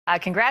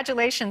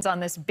Congratulations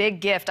on this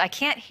big gift. I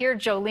can't hear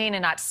Jolene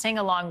and not sing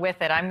along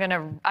with it. I'm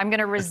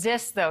gonna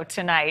resist though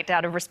tonight,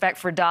 out of respect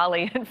for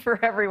Dolly and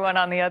for everyone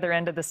on the other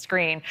end of the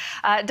screen.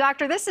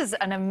 Doctor, this is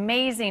an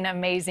amazing,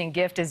 amazing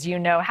gift, as you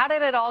know. How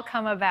did it all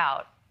come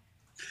about?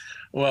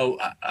 Well,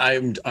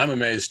 I'm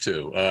amazed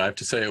too. I have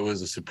to say it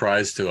was a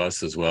surprise to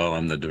us as well.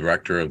 I'm the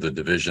director of the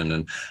division,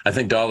 and I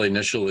think Dolly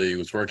initially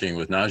was working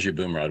with Najee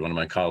Boomrod, one of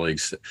my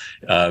colleagues,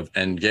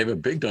 and gave a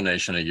big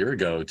donation a year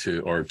ago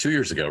or 2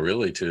 years ago,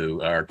 really,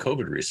 to our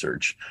COVID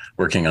research,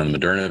 working on the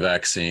Moderna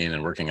vaccine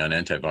and working on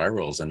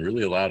antivirals, and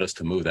really allowed us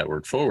to move that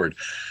work forward.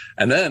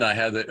 And then I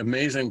had the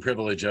amazing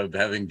privilege of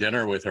having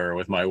dinner with her,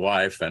 with my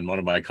wife and one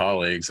of my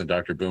colleagues, and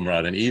Dr.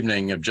 Boomrod, an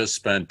evening of just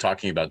spent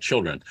talking about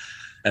children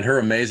and her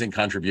amazing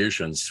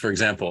contributions. For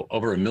example,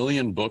 over 1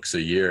 million books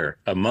a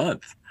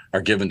month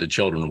are given to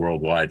children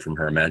worldwide from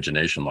her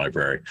imagination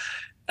library.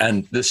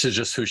 And this is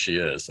just who she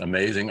is: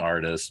 amazing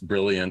artist,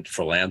 brilliant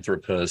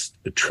philanthropist,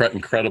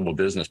 incredible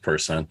business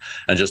person,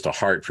 and just a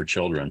heart for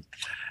children.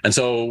 And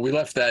so we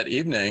left that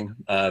evening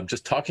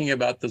just talking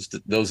about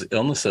those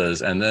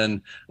illnesses. And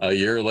then a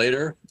year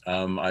later,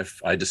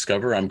 I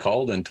discover I'm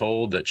called and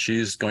told that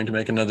she's going to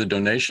make another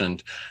donation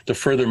to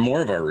further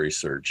more of our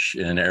research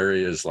in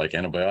areas like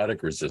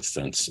antibiotic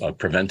resistance,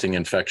 preventing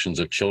infections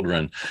of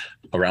children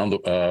around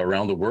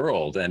the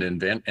world, and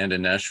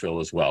in Nashville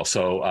as well.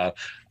 So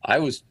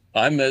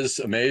I'm as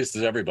amazed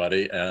as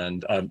everybody,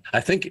 and I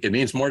think it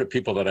means more to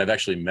people that I've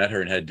actually met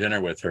her and had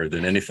dinner with her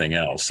than anything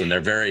else, and they're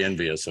very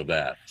envious of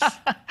that.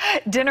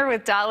 Dinner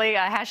with Dolly,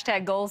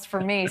 hashtag goals for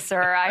me,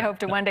 sir. I hope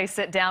to one day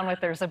sit down with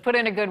her, so put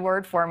in a good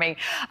word for me.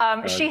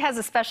 She has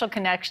a special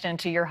connection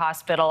to your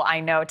hospital,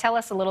 I know. Tell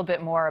us a little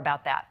bit more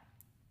about that.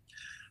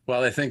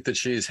 Well, I think that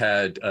she's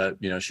had,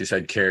 she's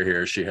had care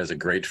here. She has a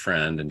great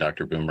friend in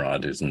Dr.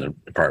 Boomrod, who's in the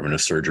Department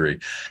of Surgery,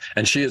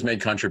 and she has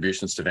made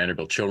contributions to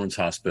Vanderbilt Children's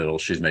Hospital.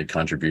 She's made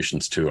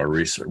contributions to our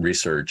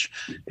research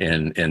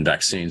in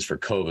vaccines for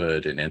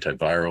COVID and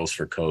antivirals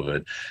for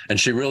COVID. And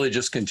she really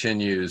just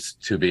continues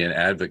to be an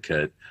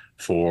advocate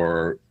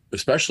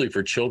especially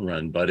for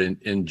children, but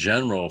in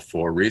general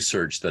for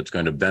research that's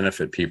going to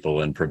benefit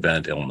people and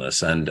prevent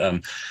illness.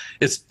 And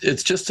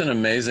it's just an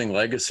amazing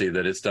legacy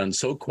that it's done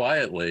so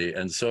quietly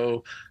and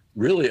so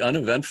really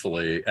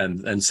uneventfully,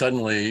 and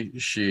suddenly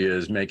she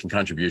is making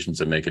contributions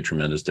that make a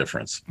tremendous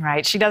difference.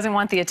 Right. She doesn't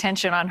want the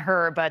attention on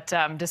her, but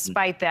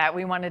despite that,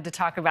 we wanted to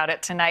talk about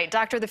it tonight.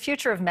 Doctor, the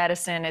future of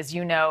medicine, as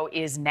you know,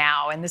 is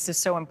now, and this is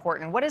so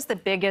important. What is the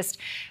biggest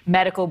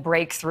medical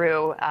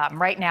breakthrough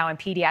right now in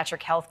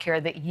pediatric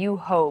healthcare that you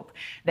hope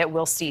that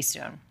we'll see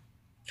soon?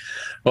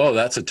 Oh,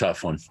 that's a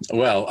tough one.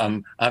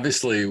 Well,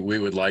 obviously, we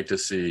would like to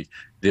see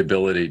the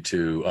ability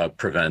to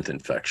prevent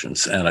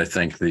infections. And I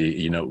think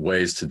the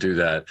ways to do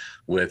that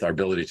with our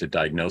ability to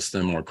diagnose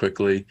them more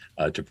quickly,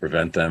 to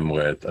prevent them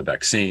with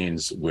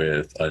vaccines,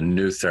 with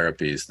new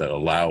therapies that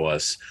allow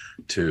us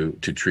to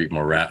treat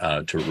more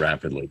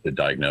rapidly, to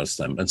diagnose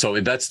them. And so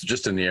that's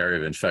just in the area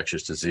of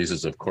infectious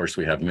diseases. Of course,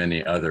 we have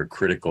many other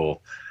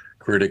critical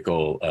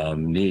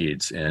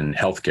needs in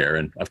healthcare.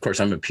 And of course,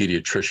 I'm a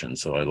pediatrician,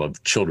 so I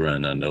love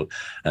children, and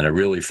I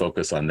really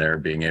focus on their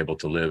being able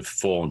to live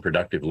full and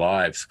productive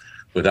lives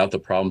without the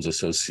problems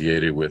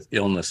associated with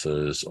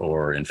illnesses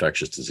or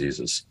infectious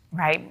diseases.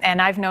 Right.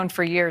 And I've known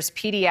for years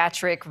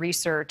pediatric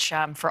research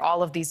for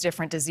all of these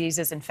different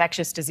diseases,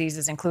 infectious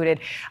diseases included,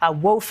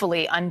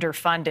 woefully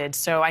underfunded.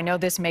 So I know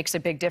this makes a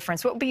big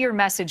difference. What would be your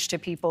message to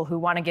people who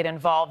want to get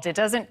involved? It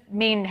doesn't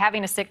mean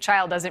having a sick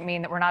child doesn't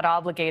mean that we're not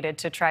obligated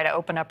to try to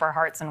open up our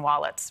hearts and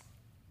wallets.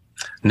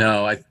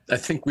 No, I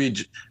think we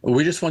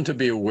just want to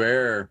be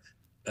aware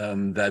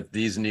that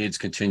these needs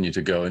continue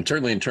to go. And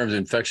certainly in terms of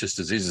infectious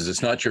diseases,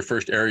 it's not your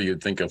first area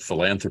you'd think of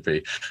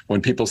philanthropy.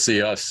 When people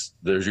see us,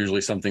 there's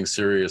usually something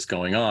serious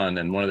going on.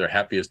 And one of their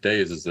happiest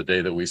days is the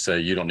day that we say,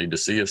 you don't need to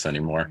see us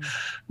anymore.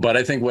 But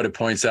I think what it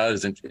points out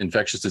is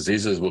infectious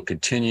diseases will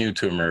continue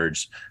to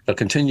emerge. They'll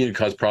continue to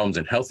cause problems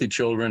in healthy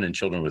children and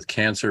children with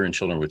cancer and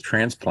children with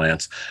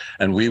transplants.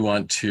 And we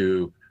want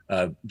to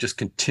just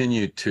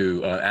continue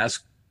to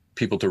ask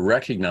people to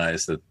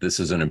recognize that this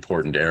is an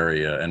important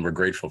area, and we're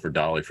grateful for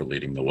Dolly for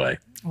leading the way.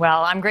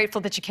 Well, I'm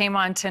grateful that you came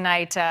on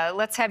tonight.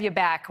 Let's have you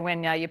back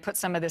when you put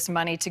some of this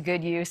money to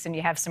good use and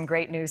you have some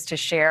great news to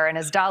share. And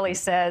as Dolly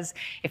says,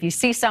 if you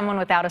see someone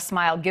without a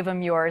smile, give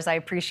them yours. I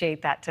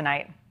appreciate that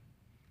tonight.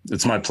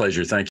 It's my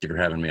pleasure. Thank you for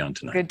having me on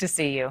tonight. Good to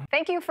see you.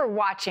 Thank you for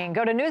watching.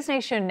 Go to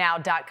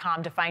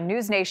newsnationnow.com to find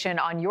News Nation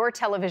on your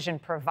television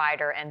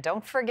provider. And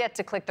don't forget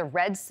to click the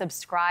red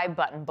subscribe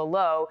button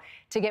below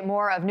to get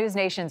more of News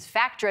Nation's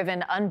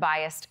fact-driven,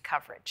 unbiased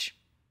coverage.